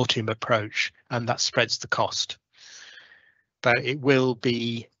consortium approach, and that spreads the cost. But it will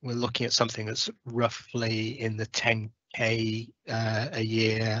be, we're looking at something that's roughly in the 10k a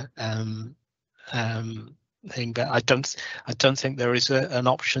year thing. But I don't think there is an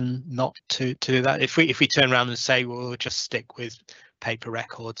option not to do that. If we turn around and say, well, we'll just stick with paper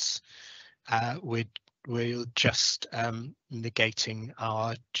records, we'd we're just negating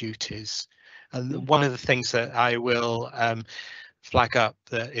our duties. And one of the things that I will flag up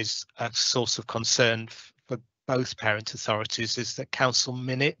that is a source of concern for both parent authorities is that council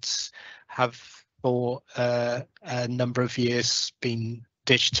minutes have for a number of years been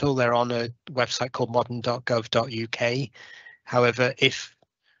digital. They're on a website called modern.gov.uk. However, if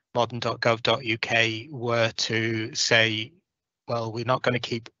modern.gov.uk were to say, well, we're not going to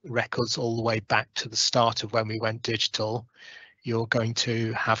keep records all the way back to the start of when we went digital, you're going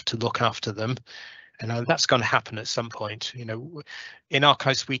to have to look after them. And that's going to happen at some point. You know, in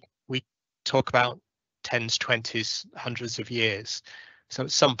archives, we talk about 10s, 20s, hundreds of years. So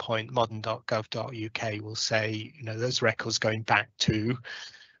at some point, modern.gov.uk will say, you know, those records going back to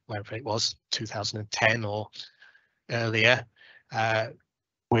wherever it was, 2010 or earlier,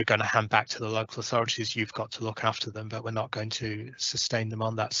 we're going to hand back to the local authorities. You've got to look after them, but we're not going to sustain them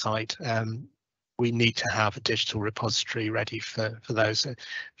on that site. We need to have a digital repository ready for those.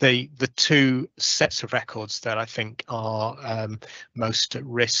 The two sets of records that I think are most at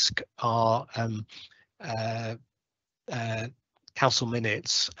risk are council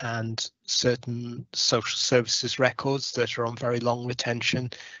minutes and certain social services records that are on very long retention,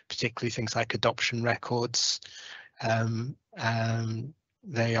 particularly things like adoption records.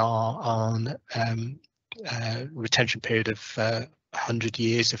 They are on retention period of 100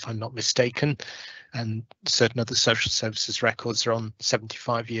 years, if I'm not mistaken, and certain other social services records are on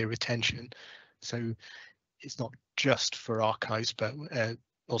 75-year retention. So it's not just for archives, but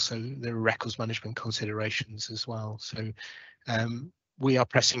also there are records management considerations as well. So we are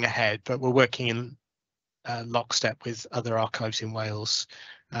pressing ahead, but we're working in lockstep with other archives in Wales.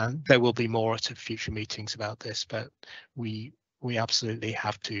 There will be more at future meetings about this, but we absolutely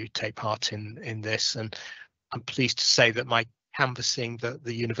have to take part in this. And I'm pleased to say that my canvassing that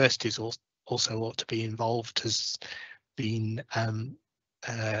the universities also ought to be involved has been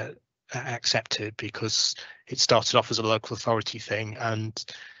accepted, because it started off as a local authority thing, and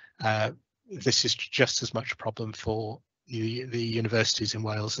this is just as much a problem for the universities in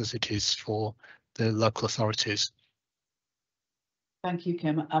Wales as it is for the local authorities. Thank you,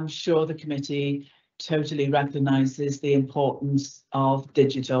 Kim. I'm sure the committee totally recognises the importance of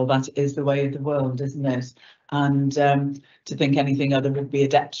digital. That is the way of the world, isn't it? And to think anything other would be a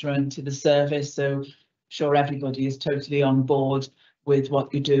detriment to the service. So sure everybody is totally on board with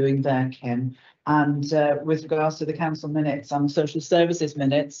what you're doing there, Kim. And with regards to the council minutes and social services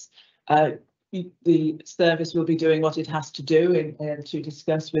minutes, the service will be doing what it has to do to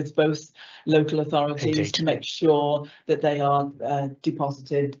discuss with both local authorities. Indeed. To make sure that they are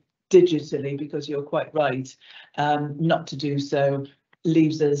deposited digitally, because you're quite right, not to do so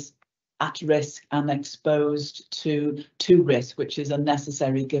leaves us at risk and exposed to risk, which is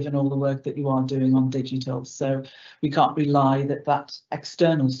unnecessary given all the work that you are doing on digital. So we can't rely that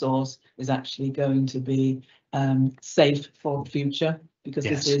external source is actually going to be safe for the future, because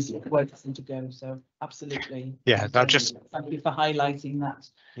yes, this is where it's going to go. So absolutely. Yeah, that just thank you for highlighting that.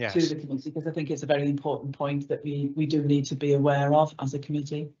 Yes. To the committee, because I think it's a very important point that we do need to be aware of as a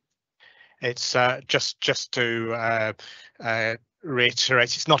committee. It's just to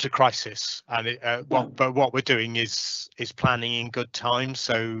reiterate, it's not a crisis, and but what we're doing is planning in good time.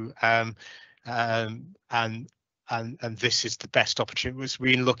 So and this is the best opportunity.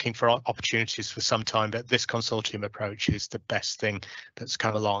 We've been looking for opportunities for some time, but this consortium approach is the best thing that's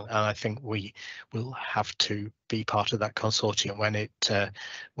come along, and I think we will have to be part of that consortium when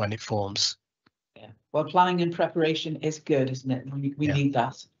it forms. Yeah. Well, planning and preparation is good, isn't it? We need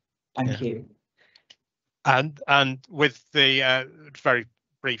that. Thank you. And with the very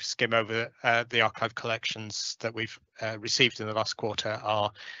brief skim over the archive collections that we've received in the last quarter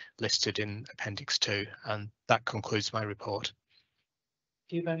are listed in Appendix 2, and that concludes my report.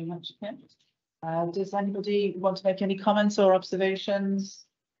 Thank you very much, Kim. Does anybody want to make any comments or observations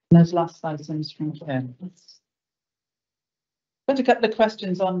on those last items from Kim? I've got a couple of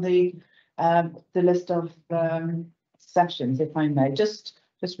questions on the list of sessions, if I may, just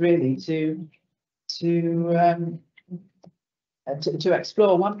really to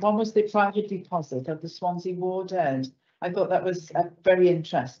explore. One was the private deposit of the Swansea ward end. I thought that was very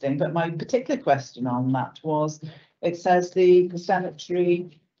interesting, but my particular question on that was, it says the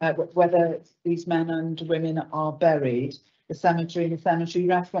cemetery, whether these men and women are buried, the cemetery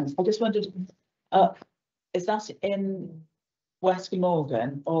reference. I just wondered, is that in West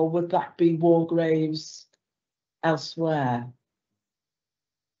Glamorgan, or would that be war graves elsewhere?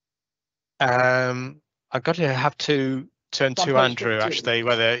 I've got to have to turn to Andrew, actually,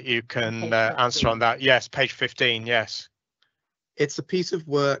 whether you can answer on that. Yes, page 15, yes. It's a piece of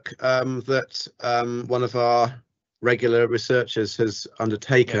work that one of our regular researchers has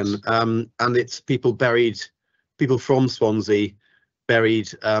undertaken, Yes. and it's people from Swansea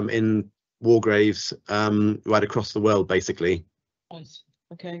buried in war graves right across the world, basically. Right,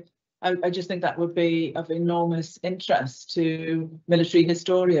 okay. I just think that would be of enormous interest to military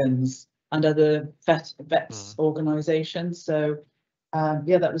historians and other vets organisations. So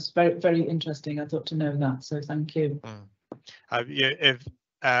yeah, that was very, very interesting. I thought to know that. So thank you. If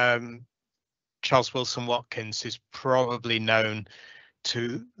Charles Wilson Watkins is probably known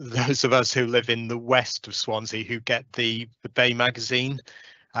to those of us who live in the west of Swansea who get the Bay magazine.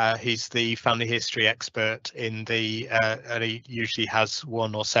 He's the family history expert in the and he usually has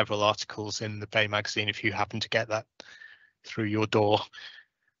one or several articles in the Bay magazine if you happen to get that through your door.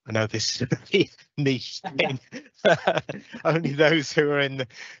 I know this is a very niche thing. Only those who are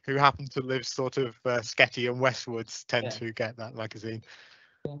who happen to live sort of Sketty and westwards tend to get that magazine.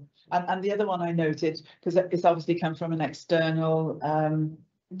 And the other one I noted, because it's obviously come from an external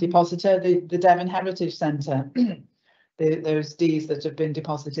depositor, the Devon Heritage Centre. Those deeds that have been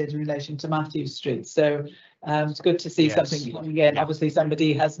deposited in relation to Matthew Street. So it's good to see something coming in. Yeah. Obviously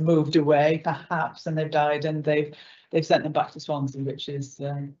somebody has moved away perhaps and they've died and they've sent them back to Swansea, which is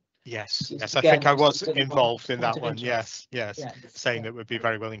yes, I think I was involved in that one. Yes, saying that we'd be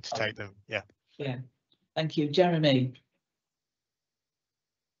very willing to take them. Yeah. Thank you. Jeremy.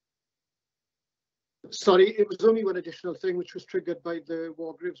 Sorry, it was only one additional thing which was triggered by the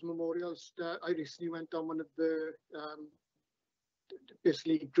War Graves Memorials. I recently went on one of the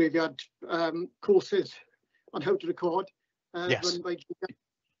basically graveyard courses on how to record run by GF.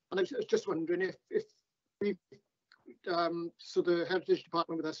 And I was just wondering if we so the Heritage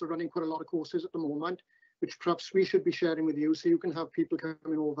Department with us are running quite a lot of courses at the moment, which perhaps we should be sharing with you, so you can have people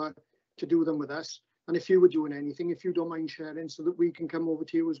coming over to do them with us. And if you were doing anything, if you don't mind sharing, so that we can come over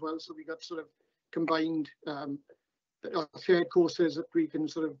to you as well, so we got sort of combined shared courses that we can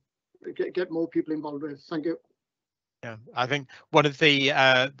sort of get more people involved with. Thank you. Yeah, I think one of the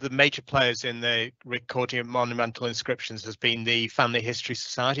major players in the recording of monumental inscriptions has been the Family History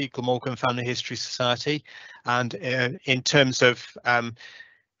Society, Glamorgan Family History Society, and in terms of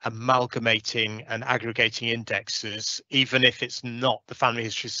amalgamating and aggregating indexes, even if it's not the Family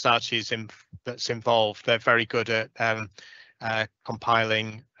History Society that's involved, they're very good at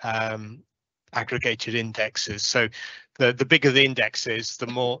compiling aggregated indexes. So the bigger the index is,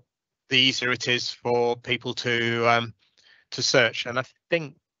 the easier it is for people to search. And I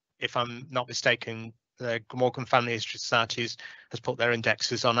think, if I'm not mistaken, the Glamorgan Family History Society has put their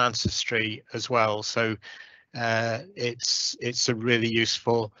indexes on Ancestry as well. So it's a really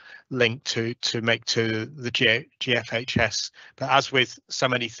useful link to make to the GFHS. But as with so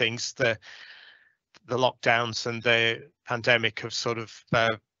many things, the lockdowns and the pandemic have sort of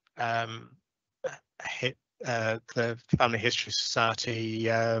hit the Family History Society.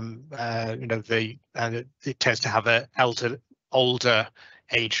 It tends to have a older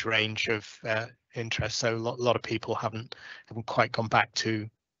age range of interest, so a lot of people haven't quite gone back to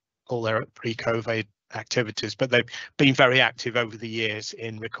all their pre-COVID activities, but they've been very active over the years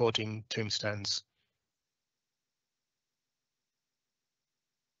in recording tombstones.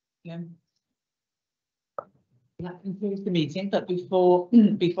 Yeah. That concludes the meeting, but before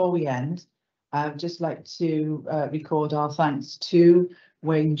we end, I'd just like to record our thanks to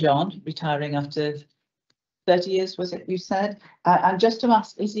Wayne John, retiring after 30 years, was it you said? And just to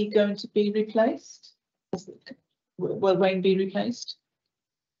ask, is he going to be replaced? Will Wayne be replaced?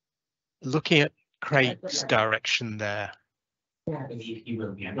 Looking at Craig's direction there. I believe he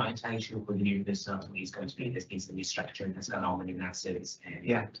will be. I'm not entirely sure whether he's going to be. This needs to be structured as an almond in that sense.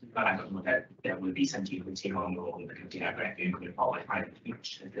 But I don't know that there will be some people who on the role because I could follow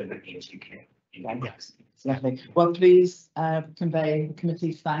Lovely. Well, please convey the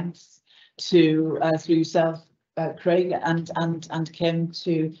committee's thanks to through yourself, Craig, and Kim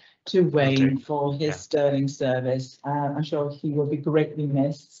to Wayne for his sterling service. I'm sure he will be greatly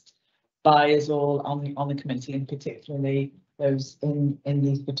missed by us all on the committee, and particularly those in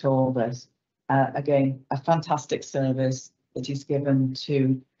these patrollers. Again, a fantastic service that he's given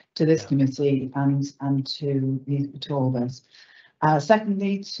to this committee and to these patrollers.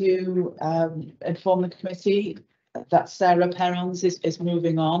 Secondly, to inform the committee that Sarah Perrons is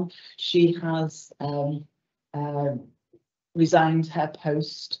moving on. She has resigned her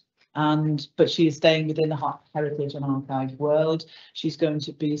post, but she is staying within the heritage and archive world. She's going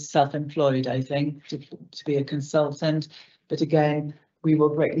to be self-employed, I think, to be a consultant. But again, we will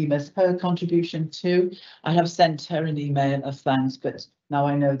greatly miss her contribution too. I have sent her an email of thanks, but now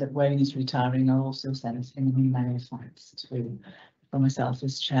I know that Wayne is retiring, I'll also send him an email of thanks too, from myself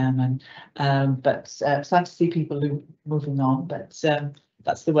as chairman. But sad to see people moving on, but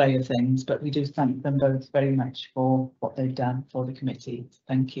that's the way of things. But we do thank them both very much for what they've done for the committee.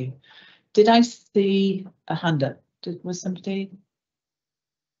 Thank you. Did I see a hand up? Was somebody?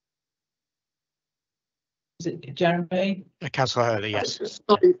 Is it Jeremy? Councillor Hurley, yes.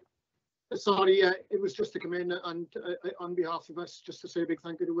 Sorry, it was just to come in and on behalf of us, just to say a big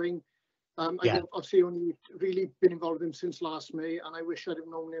thank you to Wayne. I've obviously only really been involved with him since last May, and I wish I'd have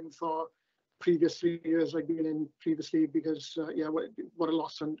known him for previous 3 years I've been in previously, because yeah, what a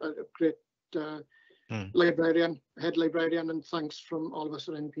loss, and a great librarian, head librarian, and thanks from all of us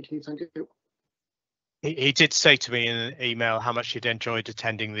at NPT. Thank you. He did say to me in an email how much he'd enjoyed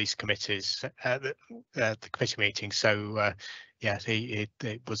attending these committees, the committee meetings. So yeah,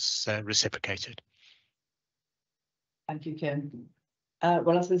 it was reciprocated. Thank you, Kim.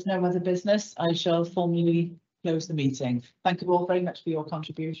 Well, as there's no other business, I shall formally close the meeting. Thank you all very much for your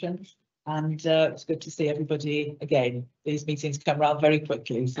contributions, and it's good to see everybody again. These meetings come around very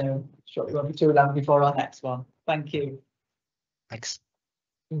quickly, so shortly won't be too long before our next one. Thank you. Thanks.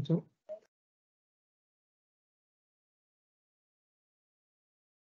 Thank you.